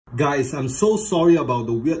Guys, I'm so sorry about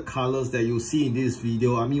the weird colors that you see in this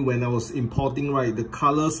video. I mean, when I was importing, right, the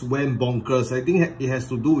colors went bonkers. I think it has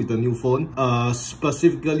to do with the new phone,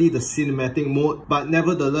 specifically the cinematic mode. But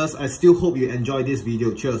nevertheless, I still hope you enjoy this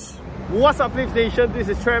video. Cheers. What's up, Flips Nation? This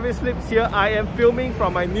is Travis Flips here. I am filming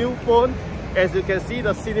from my new phone. As you can see,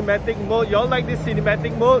 the cinematic mode. Y'all like this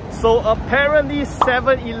cinematic mode? So apparently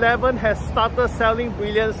 7-Eleven has started selling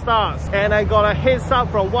Brilliant Stars. And I got a heads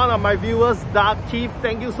up from one of my viewers, Dark Keith.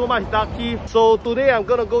 Thank you so much, Dark Keith. So today I'm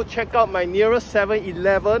gonna go check out my nearest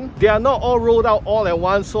 7-Eleven. They are not all rolled out all at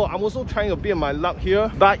once, so I'm also trying a bit of my luck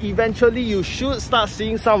here. But eventually you should start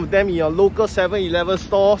seeing some of them in your local 7-Eleven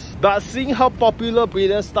stores. But seeing how popular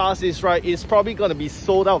Brilliant Stars is, right, it's probably gonna be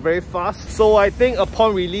sold out very fast. So I think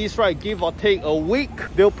upon release, right, give or take a week,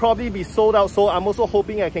 they'll probably be sold out. So I'm also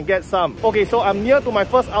hoping I can get some. Okay, so I'm near to my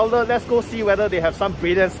first outlet. Let's go see whether they have some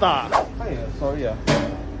Brilliant Star. Hi, sorry.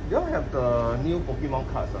 You all have the new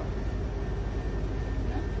Pokemon cards?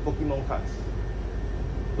 Pokemon cards.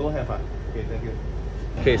 Don't have? Okay, thank you.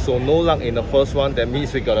 Okay, so no luck in the first one. That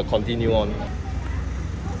means we gotta continue on.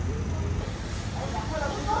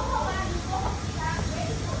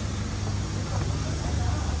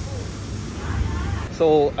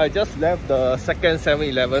 So I just left the second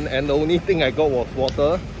 7-Eleven and the only thing I got was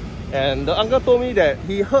water. And the uncle told me that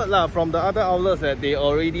he heard from the other outlets that they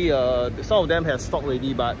already, some of them have stock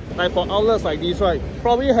ready, but like for outlets like this, right,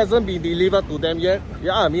 probably hasn't been delivered to them yet.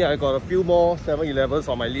 Yeah, I mean, I got a few more 7-Elevens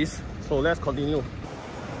on my list. So let's continue.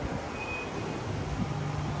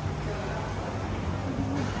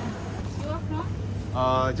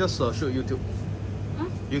 Just shoot YouTube. Huh?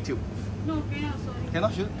 YouTube. No, cannot, sorry.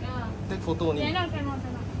 Cannot shoot? Yeah. Take photo only. Cannot.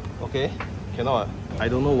 Okay, cannot. I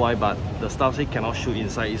don't know why, but the staff say cannot shoot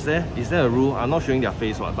inside. Is there a rule? I'm not showing their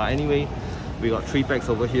face, but anyway, we got 3 packs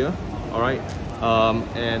over here. All right,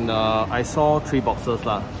 I saw 3 boxes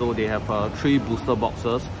lah. So they have 3 booster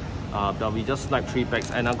boxes. That we just sniped 3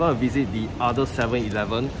 packs, and I'm gonna visit the other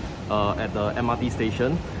 7-Eleven at the MRT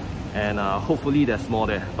station. And hopefully there's more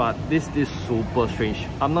there. But this is super strange.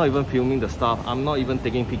 I'm not even filming the stuff. I'm not even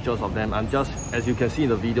taking pictures of them. I'm just, as you can see in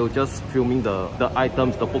the video, just filming the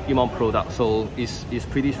items, the Pokemon products. So it's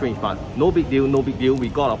pretty strange, but no big deal, no big deal. We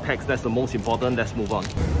got our packs, that's the most important. Let's move on.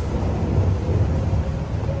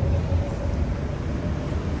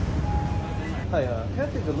 Hi, can I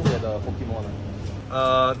take a look at the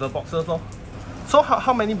Pokemon? The boxes, no? So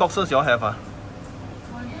how many boxes y'all have? 1,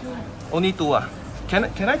 2. Only 2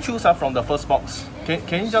 Can I choose from the first box?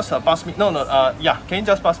 Can you just pass me? No, yeah. Can you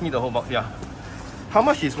just pass me the whole box? Yeah. How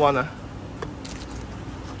much is one?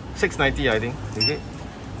 $6.90, I think. Is it?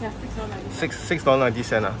 Yeah, $6.90.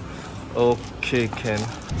 $6.90. Okay, can.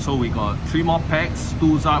 So we got 3 more packs,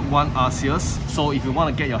 2 Zard, 1 Arceus. So if you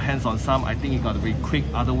want to get your hands on some, I think you got to be quick.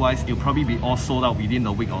 Otherwise, it'll probably be all sold out within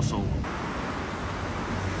a week or so.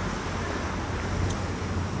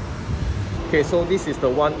 Okay, so this is the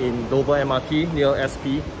one in Dover MRT near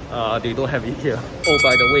SP. They don't have it here. Oh,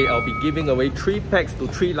 by the way, I'll be giving away 3 packs to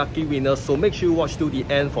 3 lucky winners, so make sure you watch till the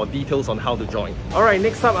end for details on how to join. Alright,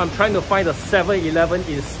 next up, I'm trying to find a 7-Eleven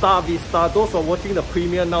in Star Vista. Those who are watching the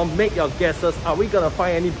premiere now, make your guesses. Are we gonna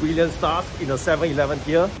find any Brilliant Stars in a 7-Eleven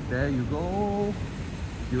here? There you go.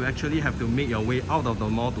 You actually have to make your way out of the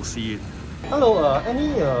mall to see it. Hello, any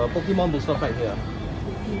Pokemon booster pack here?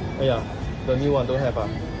 Yeah, the new one don't have.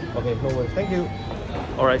 Okay, no worries. Thank you.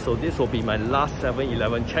 Alright, so this will be my last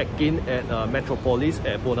 7-Eleven check-in at Metropolis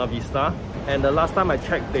at Buona Vista. And the last time I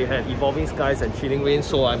checked, they had Evolving Skies and Chilling Reign,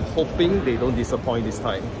 so I'm hoping they don't disappoint this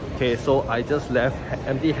time. Okay, so I just left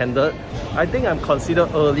empty-handed. I think I'm considered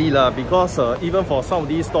early because even for some of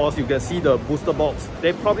these stores, you can see the booster box.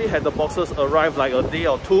 They probably had the boxes arrive like a day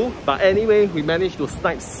or 2. But anyway, we managed to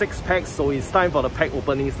snipe 6 packs, so it's time for the pack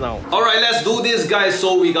openings now. Alright, let's do this, guys.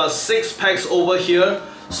 So we got 6 packs over here.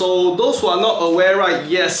 So those who are not aware, right,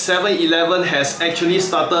 yes, 7-Eleven has actually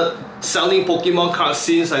started selling Pokemon cards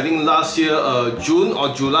since I think last year, June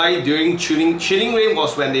or July, during Chilling Reign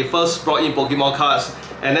was when they first brought in Pokemon cards,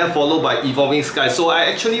 and then followed by Evolving Skies. So I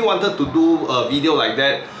actually wanted to do a video like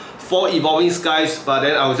that for Evolving Skies, but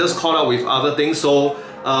then I was just caught up with other things. So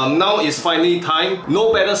now is finally time.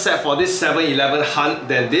 No better set for this 7-Eleven hunt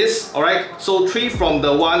than this. Alright, so 3 from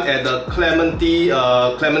the one at the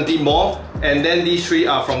Clementi Mall, and then these 3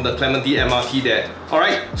 are from the Clementi MRT there.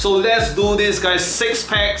 Alright, so let's do this, guys. 6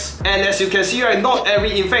 packs, and as you can see, right, not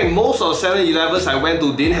every, in fact most of the 7-Elevens I went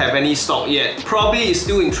to didn't have any stock yet. Probably it's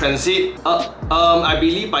still in transit. I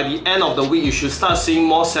believe by the end of the week you should start seeing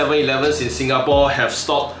more 7-Elevens in Singapore have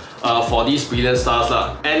stock for these Brilliant Stars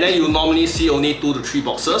lah. And then you normally see only 2 to 3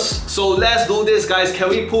 boxes. So let's do this, guys. Can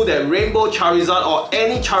we pull that Rainbow Charizard or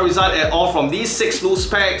any Charizard at all from these 6 loose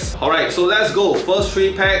packs? Alright, so let's go. First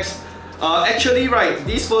 3 packs. Actually, right,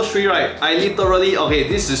 these first 3, right, I literally, okay,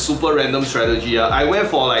 this is super random strategy. I went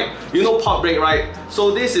for like, you know, pot break, right?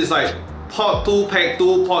 So this is like pot 2 pack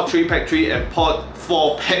 2, pot 3 pack 3, and pot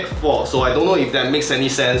 4 pack 4. So I don't know if that makes any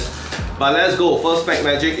sense. But let's go. First pack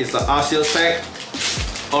magic is the Arceus pack.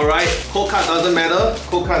 Alright, code card doesn't matter.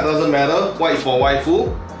 Code card doesn't matter. White for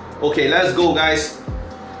waifu. Okay, let's go, guys.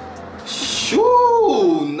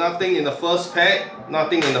 Shoo! Nothing in the first pack.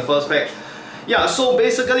 Nothing in the first pack. Yeah, so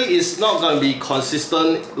basically it's not gonna be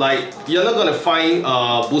consistent. Like, you're not gonna find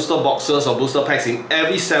booster boxes or booster packs in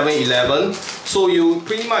every 7-Eleven. So you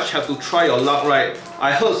pretty much have to try your luck, right?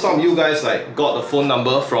 I heard some of you guys like got the phone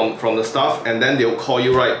number from the staff, and then they'll call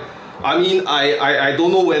you, right? I mean, I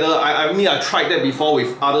don't know whether, I mean, I tried that before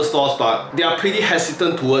with other stores, but they are pretty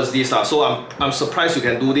hesitant towards this. So I'm surprised you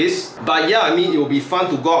can do this. But yeah, I mean, it will be fun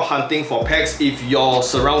to go out hunting for packs if your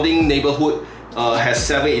surrounding neighborhood has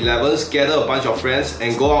 7-Elevens. Gather a bunch of friends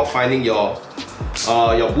and go out finding your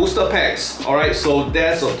booster packs. Alright, so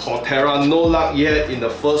there's a Torterra. No luck yet in the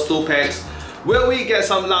first 2 packs. Will we get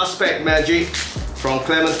some last pack magic from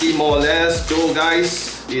Clementi Mall? Let's go,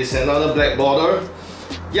 guys. It's another black border.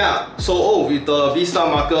 Yeah, so with the V-Star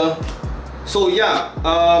marker. So yeah,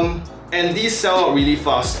 and these sell out really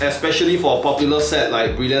fast, especially for a popular set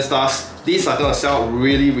like Brilliant Stars. These are gonna sell out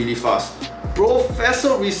really fast.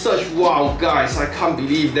 Professor Research, wow guys, I can't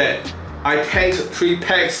believe that. I tanked 3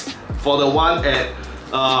 packs for the one at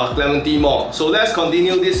Clementi Mall. So let's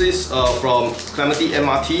continue. This is from Clementi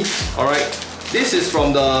MRT. Alright, this is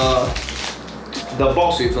from the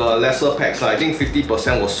box with lesser packs. I think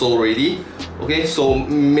 50% was sold already. Okay, so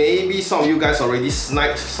maybe some of you guys already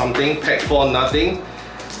sniped something. Pack 4, nothing.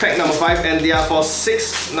 Pack number 5, and they are for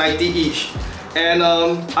 $6.90 each. And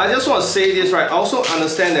I just want to say this, right? I also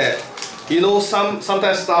understand that, you know,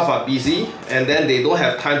 sometimes staff are busy and then they don't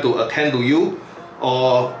have time to attend to you.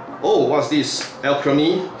 Or, oh, what's this?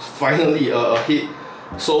 Alchemy, finally a hit.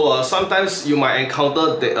 So sometimes you might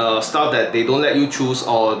encounter the stuff that they don't let you choose,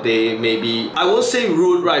 or they may be, I won't say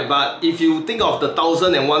rude, right? But if you think of the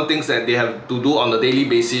 1001 things that they have to do on a daily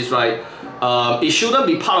basis, right? It shouldn't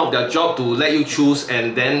be part of their job to let you choose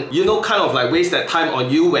and then, you know, kind of like waste that time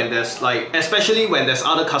on you when there's like, especially when there's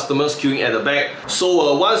other customers queuing at the back.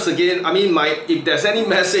 So once again, I mean, if there's any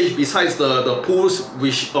message besides the pools,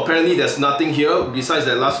 which apparently there's nothing here besides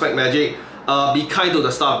that last pack magic, be kind to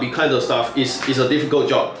the staff, be kind to the staff. It's a difficult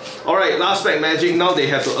job. Alright, last pack magic. Now they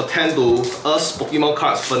have to attend to us Pokemon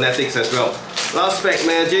cards fanatics as well. Last pack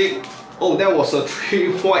magic. Oh, that was a 3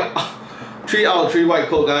 out of 3 white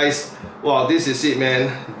code, guys. Wow, this is it,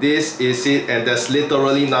 man. This is it, and there's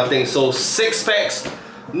literally nothing. So 6 packs,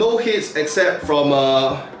 no hits except from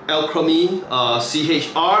Alchemy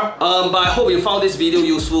CHR. But I hope you found this video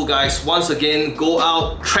useful, guys. Once again, go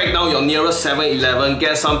out, track down your nearest 7-Eleven,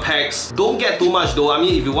 get some packs. Don't get too much though. I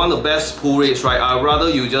mean, if you want the best pull rates, right, I'd rather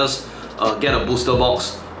you just get a booster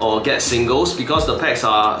box or get singles, because the packs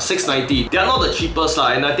are $6.90. They are not the cheapest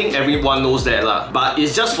lah, and I think everyone knows that lah. But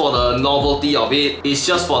it's just for the novelty of it. It's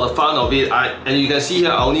just for the fun of it. And you can see here,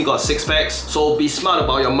 I only got 6 packs. So be smart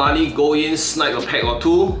about your money. Go in, snipe a pack or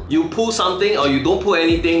 2. You pull something or you don't pull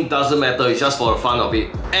anything, doesn't matter. It's just for the fun of it.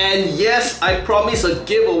 And yes, I promise a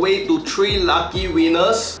giveaway to 3 lucky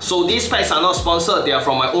winners. So these packs are not sponsored. They are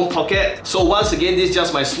from my own pocket. So once again, this is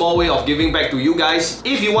just my small way of giving back to you guys.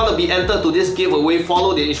 If you want to be entered to this giveaway,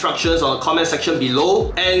 follow the instructions on the comment section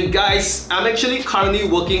below. And guys, I'm actually currently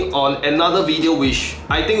working on another video which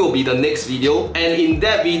I think will be the next video, and in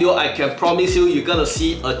that video I can promise you, you're gonna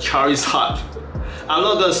see a Charizard. I'm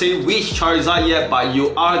not gonna say which Charizard yet, but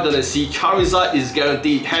you are gonna see Charizard is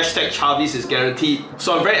guaranteed. Hashtag Chavis is guaranteed.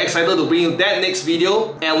 So I'm very excited to bring you that next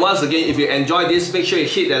video. And once again, if you enjoyed this, make sure you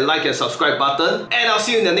hit that like and subscribe button, and I'll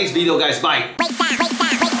see you in the next video, guys. Bye.